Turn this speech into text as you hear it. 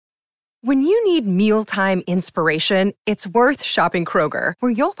When you need mealtime inspiration, it's worth shopping Kroger,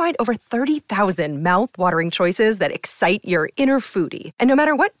 where you'll find over 30,000 mouth-watering choices that excite your inner foodie. And no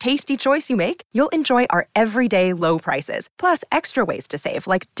matter what tasty choice you make, you'll enjoy our everyday low prices, plus extra ways to save,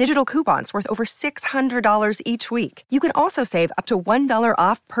 like digital coupons worth over $600 each week. You can also save up to $1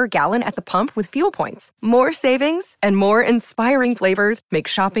 off per gallon at the pump with fuel points. More savings and more inspiring flavors make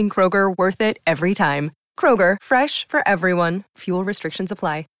shopping Kroger worth it every time. Kroger, fresh for everyone. Fuel restrictions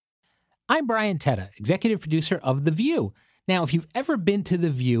apply. I'm Brian Tetta, executive producer of The View. Now, if you've ever been to The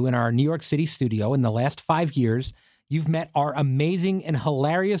View in our New York City studio in the last 5 years, you've met our amazing and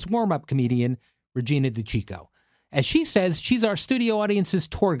hilarious warm-up comedian, Regina DeCicco. As she says, she's our studio audience's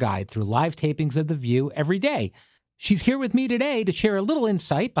tour guide through live tapings of The View every day. She's here with me today to share a little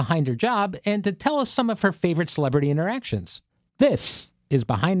insight behind her job and to tell us some of her favorite celebrity interactions. This is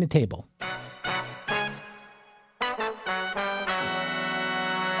Behind the Table.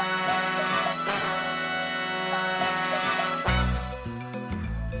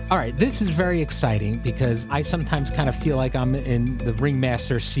 All right, this is very exciting because I sometimes kind of feel like I'm in the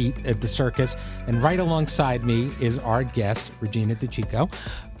ringmaster seat at the circus, and right alongside me is our guest, Regina DeCicco.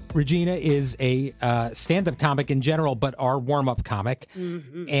 Regina is a stand-up comic in general, but our warm-up comic,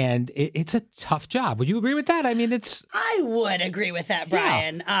 and it's a tough job. Would you agree with that? I mean, I would agree with that,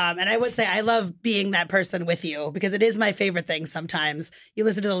 Brian. Yeah. And I would say I love being that person with you because it is my favorite thing sometimes. You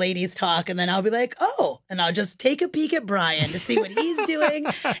listen to the ladies talk, and then I'll be like, oh, and I'll just take a peek at Brian to see what he's doing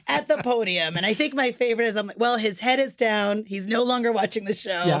at the podium. And I think my favorite is, I'm like, well, his head is down. He's no longer watching the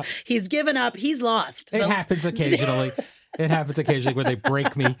show. Yeah. He's given up. He's lost. It happens occasionally. It happens occasionally where they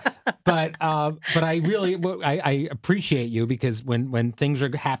break me, but I really I appreciate you because when things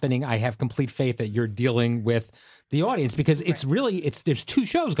are happening, I have complete faith that you're dealing with the audience because there's two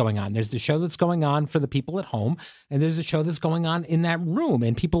shows going on. There's the show that's going on for the people at home, and there's a show that's going on in that room.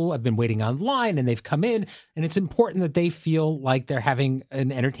 And people have been waiting online, and they've come in, and it's important that they feel like they're having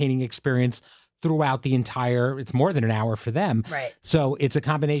an entertaining experience throughout the entire, it's more than an hour for them. Right. So it's a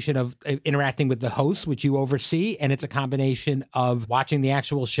combination of interacting with the hosts, which you oversee, and it's a combination of watching the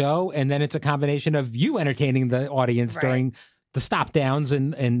actual show, and then it's a combination of you entertaining the audience during the stop downs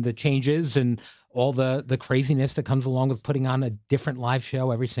and the changes and all the craziness that comes along with putting on a different live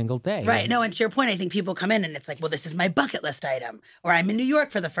show every single day. Right. No, and to your point, I think people come in and it's like, well, this is my bucket list item. Or I'm in New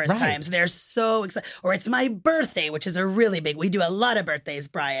York for the first time. So they're so excited. Or it's my birthday, which is a really big, we do a lot of birthdays,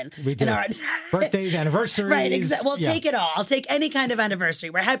 Brian. We do. Birthdays, anniversaries. Right. Exactly. Well, take it all. I'll take any kind of anniversary.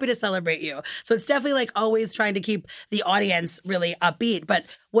 We're happy to celebrate you. So it's definitely like always trying to keep the audience really upbeat. But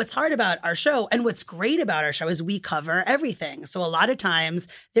what's hard about our show and what's great about our show is we cover everything. So a lot of times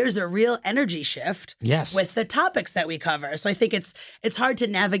there's a real energy shift with the topics that we cover. So I think it's hard to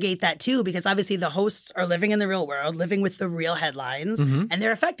navigate that too, because obviously the hosts are living in the real world, living with the real headlines, and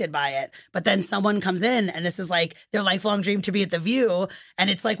they're affected by it. But then someone comes in and this is like their lifelong dream to be at The View.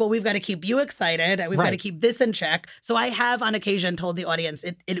 And it's like, well, we've got to keep you excited and we've got to keep this in check. So I have on occasion told the audience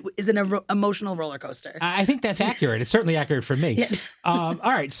it is an emotional roller coaster. I think that's accurate. It's certainly accurate for me. All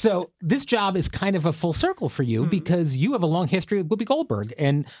right. So this job is kind of a full circle for you because you have a long history with Whoopi Goldberg.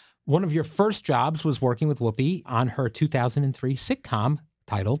 And one of your first jobs was working with Whoopi on her 2003 sitcom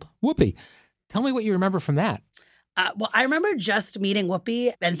titled Whoopi. Tell me what you remember from that. Well, I remember just meeting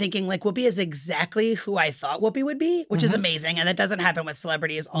Whoopi and thinking like Whoopi is exactly who I thought Whoopi would be, which is amazing. And that doesn't happen with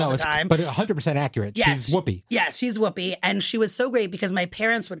celebrities all the time. But 100% accurate. Yes. She's Whoopi. Yes, she's Whoopi. And she was so great because my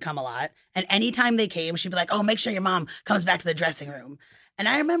parents would come a lot. And anytime they came, she'd be like, oh, make sure your mom comes back to the dressing room. And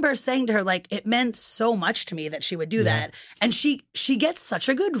I remember saying to her, like, it meant so much to me that she would do that. And she gets such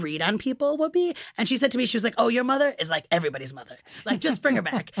a good read on people, Whoopi. And she said to me, she was like, oh, your mother is like everybody's mother. Like, just bring her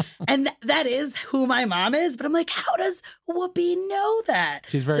back. And that is who my mom is. But I'm like, how does Whoopi know that?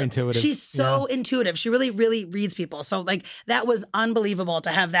 She's very intuitive. She's so intuitive. She really, really reads people. So, like, that was unbelievable to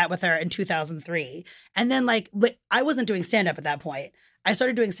have that with her in 2003. And then, like I wasn't doing stand-up at that point. I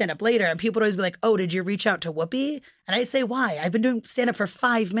started doing stand-up later, and people would always be like, oh, did you reach out to Whoopi? And I'd say, why? I've been doing stand-up for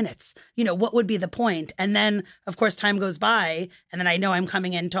 5 minutes. You know, what would be the point? And then, of course, time goes by, and then I know I'm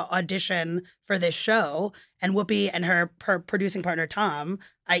coming in to audition for this show. And Whoopi and her producing partner, Tom,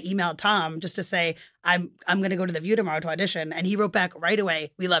 I emailed Tom just to say, I'm going to go to The View tomorrow to audition. And he wrote back right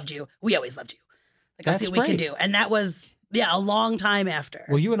away, we loved you. We always loved you. Like, I'll see what we can do. And that was... a long time after.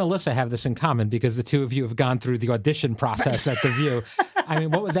 Well, you and Alyssa have this in common because the two of you have gone through the audition process at The View. I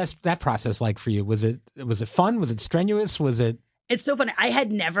mean, what was that process like for you? Was it fun? Was it strenuous? Was it... It's so funny. I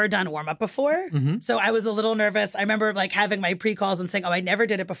had never done warm-up before, so I was a little nervous. I remember like having my pre-calls and saying, oh, I never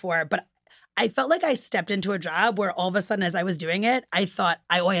did it before, but I felt like I stepped into a job where all of a sudden, as I was doing it, I thought,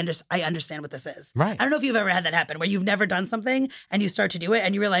 I understand what this is. Right. I don't know if you've ever had that happen where you've never done something and you start to do it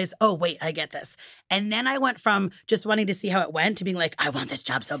and you realize, oh, wait, I get this. And then I went from just wanting to see how it went to being like, I want this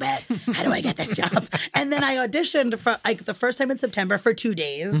job so bad. How do I get this job? And then I auditioned for like the first time in September for 2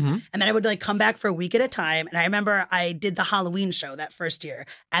 days. And then I would like come back for a week at a time. And I remember I did the Halloween show that first year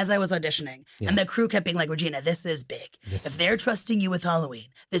as I was auditioning. Yeah. And the crew kept being like, Regina, this is big. If they're trusting you with Halloween,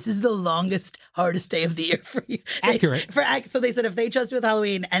 this is the longest, hardest day of the year for you. Accurate. So they said, if they trust you with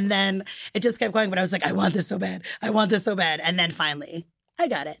Halloween, and then it just kept going. But I was like, I want this so bad. I want this so bad. And then finally, I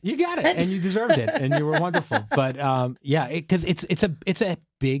got it. You got it, and you deserved it, and you were wonderful. But yeah, because it's a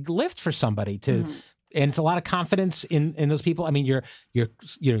big lift for somebody to, and it's a lot of confidence in those people. I mean, you're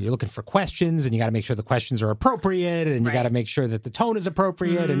looking for questions, and you got to make sure the questions are appropriate, and you got to make sure that the tone is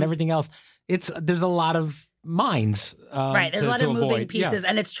appropriate, and everything else. There's a lot of minds. Right. There's a lot of moving pieces,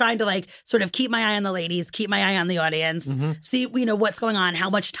 and it's trying to like sort of keep my eye on the ladies, keep my eye on the audience, see, what's going on,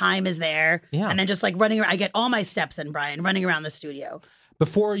 how much time is there, and then just like running around. I get all my steps in, Brian, running around the studio.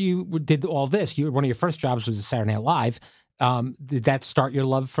 Before you did all this, one of your first jobs was at Saturday Night Live. Did that start your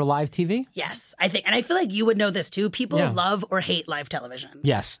love for live TV? Yes, I think, and I feel like you would know this too. People love or hate live television.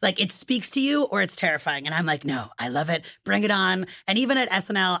 Yes. Like it speaks to you or it's terrifying. And I'm like, no, I love it. Bring it on. And even at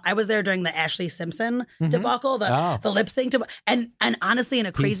SNL, I was there during the Ashley Simpson debacle, the lip sync. And honestly, in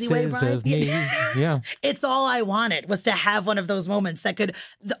a crazy way, Brian, of me. Yeah. It's all I wanted was to have one of those moments that could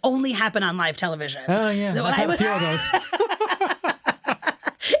only happen on live television. Oh, yeah. I've had a few of those.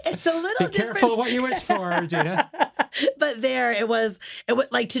 It's a little different. Be careful what you wish for, Regina. But there it was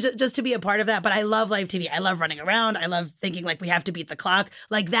like just to be a part of that. But I love live TV. I love running around. I love thinking like we have to beat the clock.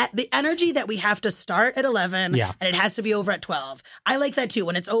 Like that, the energy that we have to start at 11 and it has to be over at 12. I like that too.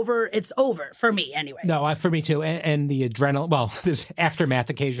 When it's over for me anyway. No, for me too. And the adrenaline, well, there's aftermath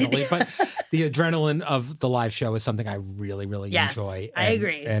occasionally, but the adrenaline of the live show is something I really, really enjoy. I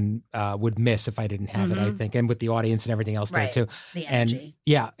agree. And would miss if I didn't have it, I think. And with the audience and everything else there too. The energy.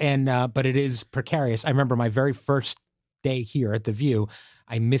 But it is precarious. I remember my very first day here at The View,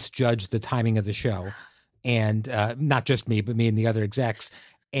 I misjudged the timing of the show. And not just me, but me and the other execs.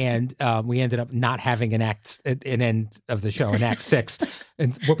 And we ended up not having an end of the show, an act 6.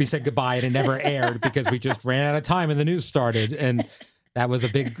 And Whoopi said goodbye, and it never aired because we just ran out of time and the news started. And that was a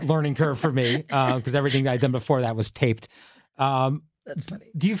big learning curve for me because everything I'd done before that was taped. That's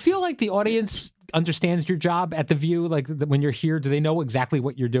funny. Do you feel like the audience understands your job at The View? Like when you're here, do they know exactly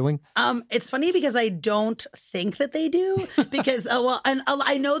what you're doing? It's funny because I don't think that they do because,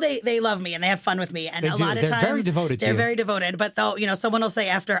 I know they love me and they have fun with me. And a lot of times they're very devoted to you. They're very devoted. But though, someone will say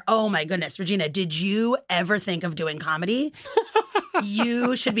after, oh my goodness, Regina, did you ever think of doing comedy?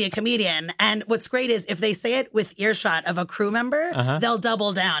 You should be a comedian. And what's great is if they say it with earshot of a crew member, they'll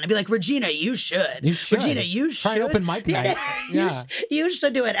double down and be like, Regina, you should. Regina, you should. Try open mic night. You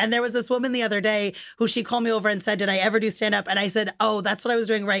should do it. And there was this woman the other day who she called me over and said, did I ever do stand up? And I said, oh, that's what I was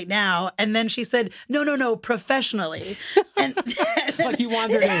doing right now. And then she said, no, professionally. And like you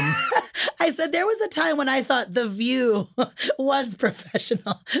wandered in. I said, there was a time when I thought The View was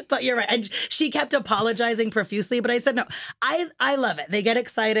professional, but you're right. And she kept apologizing profusely, but I said, no, I love it. They get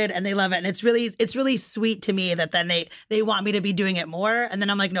excited and they love it. And it's really sweet to me that then they want me to be doing it more. And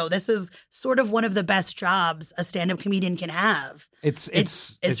then I'm like, no, this is sort of one of the best jobs a stand-up comedian can have.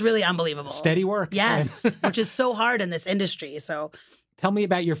 It's really unbelievable. Steady work. Yes, which is so hard in this industry. So tell me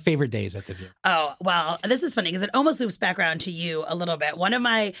about your favorite days at The View. Oh, well, this is funny because it almost loops back around to you a little bit. One of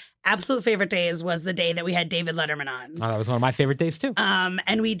my absolute favorite days was the day that we had David Letterman on. Oh, that was one of my favorite days too.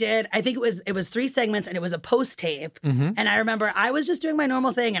 And we did, I think it was 3 segments and it was a post tape. And I remember I was just doing my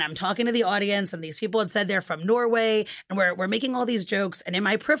normal thing and I'm talking to the audience and these people had said they're from Norway and we're making all these jokes. And in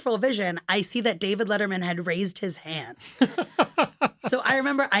my peripheral vision, I see that David Letterman had raised his hand. So I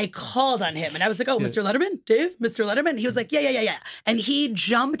remember I called on him and I was like, oh, Mr. Letterman, Dave, Mr. Letterman. He was like, yeah. And he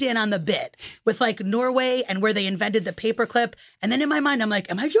jumped in on the bit with like Norway and where they invented the paperclip. And then in my mind, I'm like,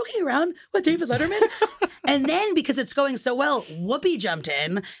 am I joking around with David Letterman? And then because it's going so well, Whoopi jumped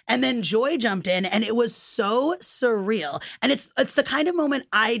in and then Joy jumped in and it was so surreal. And it's the kind of moment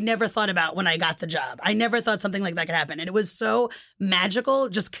I never thought about when I got the job. I never thought something like that could happen. And it was so magical,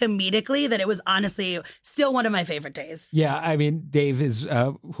 just comedically, that it was honestly still one of my favorite days. Yeah, I mean, Dave is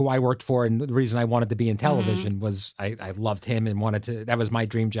who I worked for, and the reason I wanted to be in television was I loved him and wanted to. That was my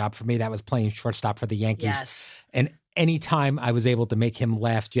dream job for me. That was playing shortstop for the Yankees. Yes. And anytime I was able to make him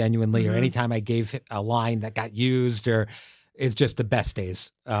laugh genuinely, or anytime I gave a line that got used, or it's just the best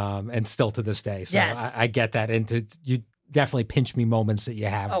days, and still to this day. So yes. I get that. And definitely pinch me moments that you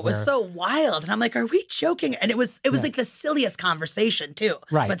have. Oh, it was so wild. And I'm like, are we joking? And it was like the silliest conversation too.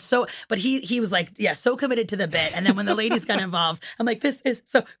 Right. But he was like, yeah, so committed to the bit. And then when the ladies got involved, I'm like, this is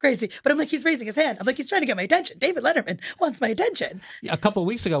so crazy. But I'm like, he's raising his hand. I'm like, he's trying to get my attention. David Letterman wants my attention. A couple of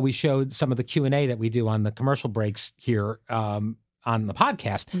weeks ago, we showed some of the Q&A that we do on the commercial breaks here on the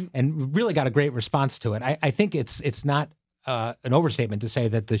podcast, and really got a great response to it. I think it's not an overstatement to say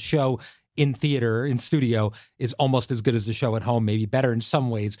that the show in theater, in studio, is almost as good as the show at home, maybe better in some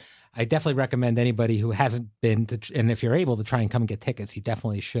ways. I definitely recommend anybody who hasn't been to, and if you're able to try and come and get tickets, you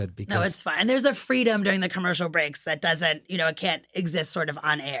definitely should. Because no, it's fine. There's a freedom during the commercial breaks that doesn't, it can't exist sort of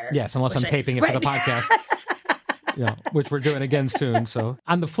on air. Yes, unless I'm taping it for the podcast, which we're doing again soon. So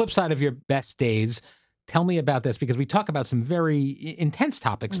on the flip side of your best days, tell me about this, because we talk about some very intense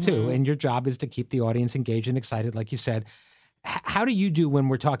topics too, and your job is to keep the audience engaged and excited, like you said. How do you do when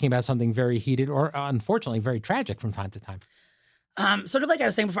we're talking about something very heated or unfortunately very tragic from time to time? Sort of like I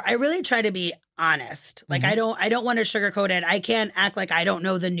was saying before, I really try to be honest. Like I don't want to sugarcoat it. I can't act like I don't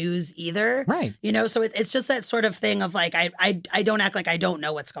know the news either. Right. So it's just that sort of thing of like, I don't act like I don't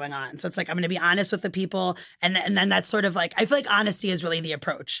know what's going on. So it's like, I'm going to be honest with the people. And then that's sort of like, I feel like honesty is really the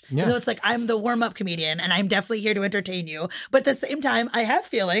approach. Yeah. It's like, I'm the warm-up comedian and I'm definitely here to entertain you. But at the same time, I have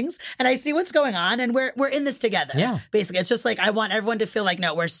feelings and I see what's going on and we're in this together. Yeah. Basically, it's just like, I want everyone to feel like,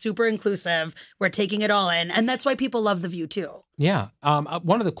 no, we're super inclusive. We're taking it all in. And that's why people love The View too. Yeah.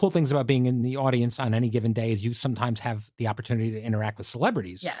 One of the cool things about being in the audience on any given day is you sometimes have the opportunity to interact with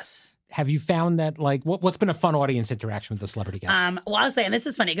celebrities. Yes. Have you found that, like, what's been a fun audience interaction with the celebrity guest? Well, I'll say, and this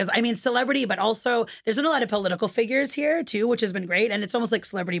is funny because celebrity, but also there's been a lot of political figures here too, which has been great. And it's almost like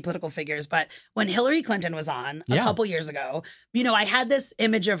celebrity political figures. But when Hillary Clinton was on a couple years ago, I had this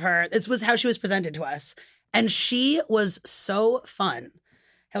image of her. This was how she was presented to us. And she was so fun.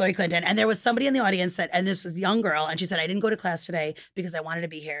 Hillary Clinton. And there was somebody in the audience and this was a young girl, and she said, I didn't go to class today because I wanted to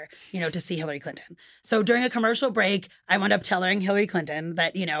be here, to see Hillary Clinton. So during a commercial break, I wound up telling Hillary Clinton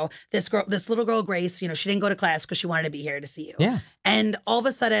that, this little girl, Grace, she didn't go to class because she wanted to be here to see you. Yeah. And all of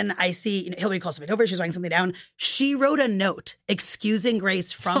a sudden I see Hillary calls somebody over. She's writing something down. She wrote a note excusing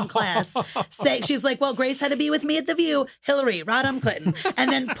Grace from class. She was like, well, Grace had to be with me at The View. Hillary, Rodham Clinton.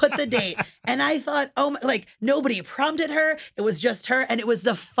 And then put the date. And I thought, nobody prompted her. It was just her. And it was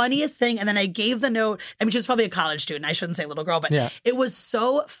the funniest thing. And then I gave the note. She was probably a college student. I shouldn't say little girl, but it was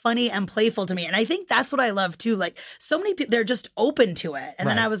so funny and playful to me. And I think that's what I love too. Like so many people, they're just open to it. And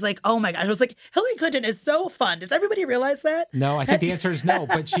then I was like, oh my gosh. I was like, Hillary Clinton is so fun. Does everybody realize that? No, I think the answer is no,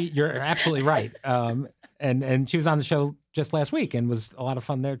 but you're absolutely right. And she was on the show just last week and was a lot of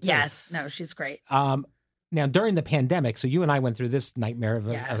fun there too. Yes. No, she's great. Now, during the pandemic, so you and I went through this nightmare of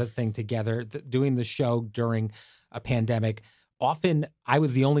a thing together, doing the show during a pandemic. Often I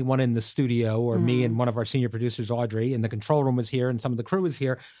was the only one in the studio, or me and one of our senior producers, Audrey, and the control room was here and some of the crew was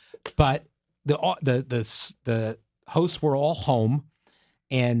here. But the hosts were all home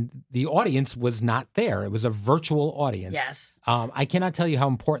and the audience was not there. It was a virtual audience. Yes. I cannot tell you how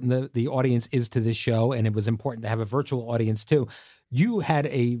important the audience is to this show, and it was important to have a virtual audience too. You had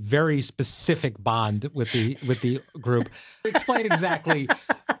a very specific bond with the group. Explain exactly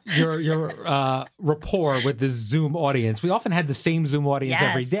your rapport with this Zoom audience. We often had the same Zoom audience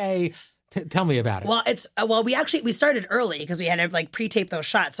every day. Tell me about it. Well, we started early because we had to pre-tape those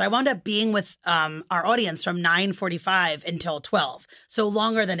shots. So I wound up being with our audience from 9:45 until 12. So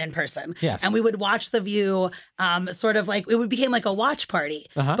longer than in person. Yes. And we would watch The View, it became like a watch party.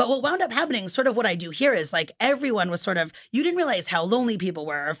 Uh-huh. But what wound up happening, sort of what I do here is everyone was you didn't realize how lonely people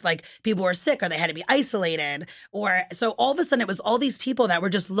were, if people were sick or they had to be isolated, so all of a sudden it was all these people that were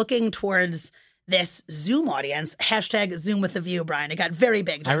just looking towards this Zoom audience, hashtag Zoom with The View, Brian. It got very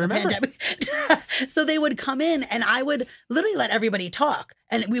big during the pandemic. So they would come in and I would literally let everybody talk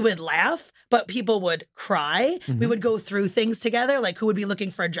and we would laugh, but people would cry. Mm-hmm. We would go through things together, like who would be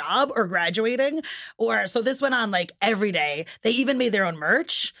looking for a job or graduating. So this went on every day. They even made their own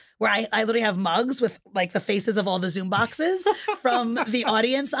merch, where I literally have mugs with the faces of all the Zoom boxes from the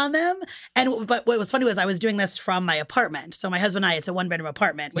audience on them. But what was funny was I was doing this from my apartment. So my husband and I, it's a 1-bedroom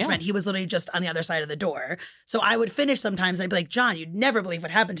apartment, which meant he was literally just on the other side of the door. So I would finish sometimes. I'd be like, John, you'd never believe what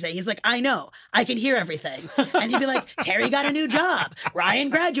happened today. He's like, I know. I can hear everything. And he'd be like, Terry got a new job.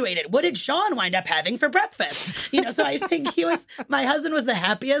 Ryan graduated. What did Sean wind up having for breakfast? So I think my husband was the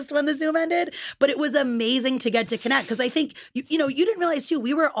happiest when the Zoom ended. But it was amazing to get to connect because I think, you didn't realize too,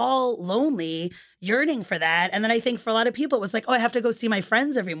 we were all lonely, yearning for that. And then I think for a lot of people, it was like, oh, I have to go see my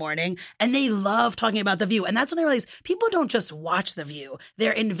friends every morning. And they love talking about The View. And that's when I realized people don't just watch The View.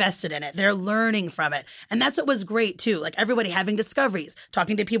 They're invested in it. They're learning from it. And that's what was great too. Like everybody having discoveries,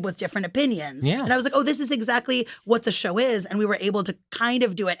 talking to people with different opinions. Yeah. And I was like, oh, this is exactly what the show is. And we were able to kind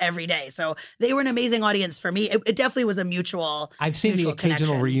of do it every day. So they were an amazing audience for me. It definitely was a mutual I've seen the occasional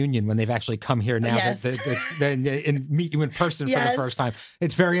connection. Reunion when they've actually come here now Yes. and meet you in person for the Yes. first time.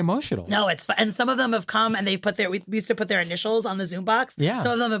 It's very emotional. No, it's fun. And some of them have come and they've put we used to put their initials on the Zoom box. Yeah.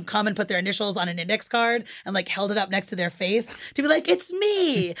 Some of them have come and put their initials on an index card and like held it up next to their face to be like, it's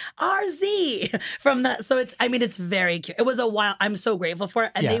me, RZ from that. So it's very cute. It was a while. I'm so grateful for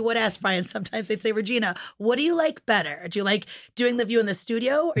it. And Yeah. they would ask Brian sometimes, they'd say, Regina, what do you like better? Do you like doing The View in the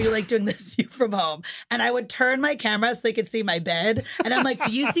studio or you like doing this View from home? And I would turn my camera so they could see my bed. And I'm like,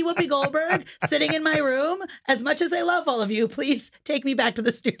 do you see Whoopi Goldberg sitting in my room? As much as I love all of you, please take me back to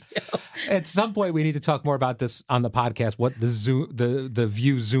the studio. At some point, we need to talk more about this on the podcast, what the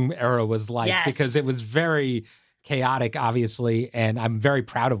View Zoom era was like, Yes. because it was very chaotic, obviously, and I'm very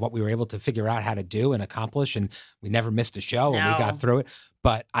proud of what we were able to figure out how to do and accomplish, and we never missed a show, and we got through it.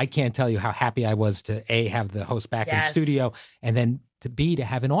 But I can't tell you how happy I was to, A, have the host back in studio, and then to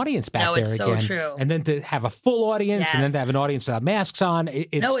have an audience back there it's again. so true. And then to have a full audience, and then to have an audience without masks on.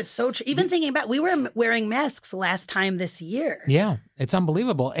 It's so true. Even thinking back, we were wearing masks last time this year. Yeah, it's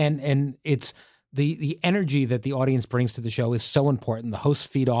unbelievable. And it's the energy that the audience brings to the show is so important. The hosts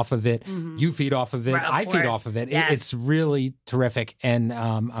feed off of it. Mm-hmm. You feed off of it. Right, I feed off of it. Yes. It's really terrific. And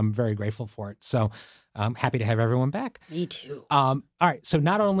I'm very grateful for it. So I'm happy to have everyone back. Me too. All right. So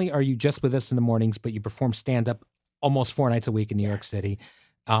not only are you just with us in the mornings, but you perform stand-up almost 4 nights a week in New York City.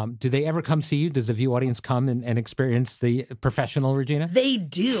 Do they ever come see you? Does the View audience come and experience the professional Regina? They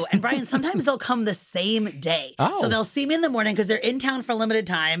do. And Brian, sometimes they'll come the same day. Oh. So they'll see me in the morning because they're in town for a limited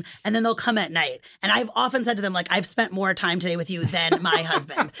time, and then they'll come at night. And I've often said to them, like, I've spent more time today with you than my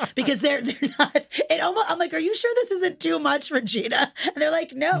husband because they're not. I'm like, are you sure this isn't too much, Regina? And they're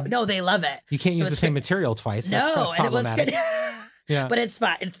like, no, they love it. You can't So use the it's same great. material twice. No, That's and it was problematic. good. Yeah. But it's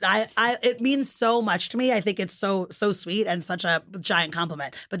fine. It means so much to me. I think it's so sweet and such a giant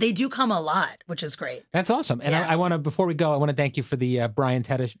compliment. But they do come a lot, which is great. That's awesome. And I want to, before we go, I want to thank you for the Brian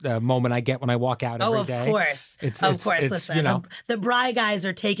Teddish moment I get when I walk out every day. Of course. It's Listen, you know, the Bry guys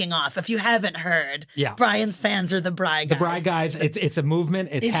are taking off. If you haven't heard, Yeah. Brian's fans are the Bry guys. the Bry guys, it's a movement.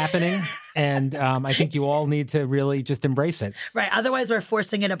 It's happening. And I think you all need to really just embrace it. Right. Otherwise, we're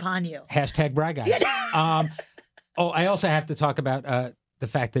forcing it upon you. Hashtag Bry guys. I also have to talk about the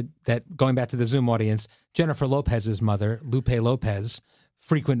fact that going back to the Zoom audience, Jennifer Lopez's mother, Lupe Lopez,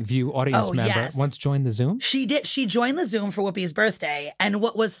 frequent View audience member, once joined the Zoom. She did. She joined the Zoom for Whoopi's birthday. And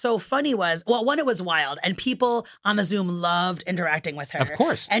what was so funny was, well, one, it was wild. And people on the Zoom loved interacting with her. Of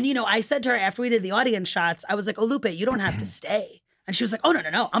course. And, I said to her after we did the audience shots, I was like, oh, Lupe, you don't have to stay. And she was like, oh,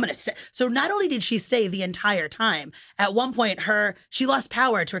 no, I'm going to stay. So not only did she stay the entire time, at one point she lost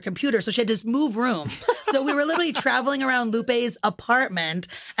power to her computer, so she had to move rooms. So we were literally traveling around Lupe's apartment,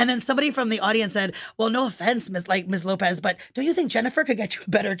 and then somebody from the audience said, well, no offense, Ms. Lopez, but don't you think Jennifer could get you a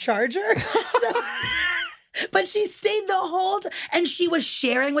better charger? But she stayed the whole time, and she was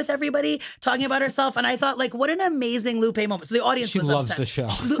sharing with everybody, talking about herself. And I thought, like, what an amazing Lupe moment. So the audience was loves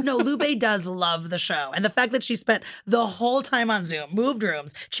obsessed. the show. Lupe does love the show. And the fact that she spent the whole time on Zoom, moved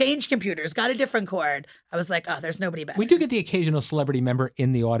rooms, changed computers, got a different cord. I was like, oh, there's nobody better. We do get the occasional celebrity member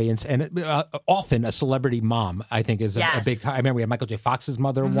in the audience, and often a celebrity mom, I think, is a big. I remember we had Michael J. Fox's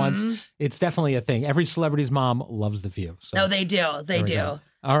mother once. It's definitely a thing. Every celebrity's mom loves The View. So. No, they do. They do. Go.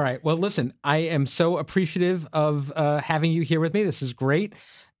 All right. Well, listen, I am so appreciative of having you here with me. This is great.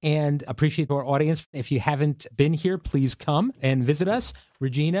 And appreciate our audience. If you haven't been here, please come and visit us.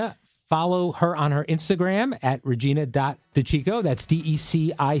 Regina, follow her on her Instagram at regina.DeCicco. That's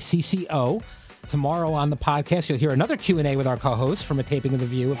DECICCO. Tomorrow on the podcast, you'll hear another Q&A with our co-host from a taping of The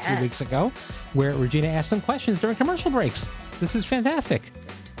View a few weeks ago, where Regina asked them questions during commercial breaks. This is fantastic.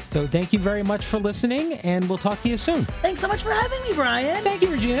 So thank you very much for listening, and we'll talk to you soon. Thanks so much for having me, Brian. Thank you,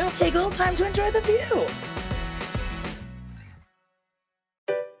 Regina. Take a little time to enjoy The View.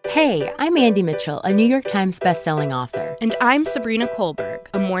 Hey, I'm Andy Mitchell, a New York Times bestselling author. And I'm Sabrina Kohlberg,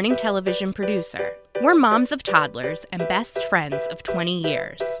 a morning television producer. We're moms of toddlers and best friends of 20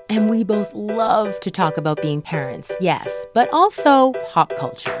 years. And we both love to talk about being parents, yes, but also pop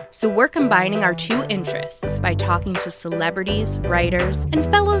culture. So we're combining our two interests by talking to celebrities, writers, and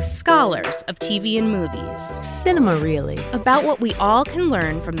fellow scholars of TV and movies. Cinema, really. About what we all can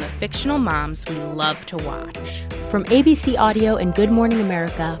learn from the fictional moms we love to watch. From ABC Audio and Good Morning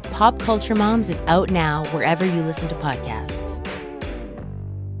America, Pop Culture Moms is out now wherever you listen to podcasts.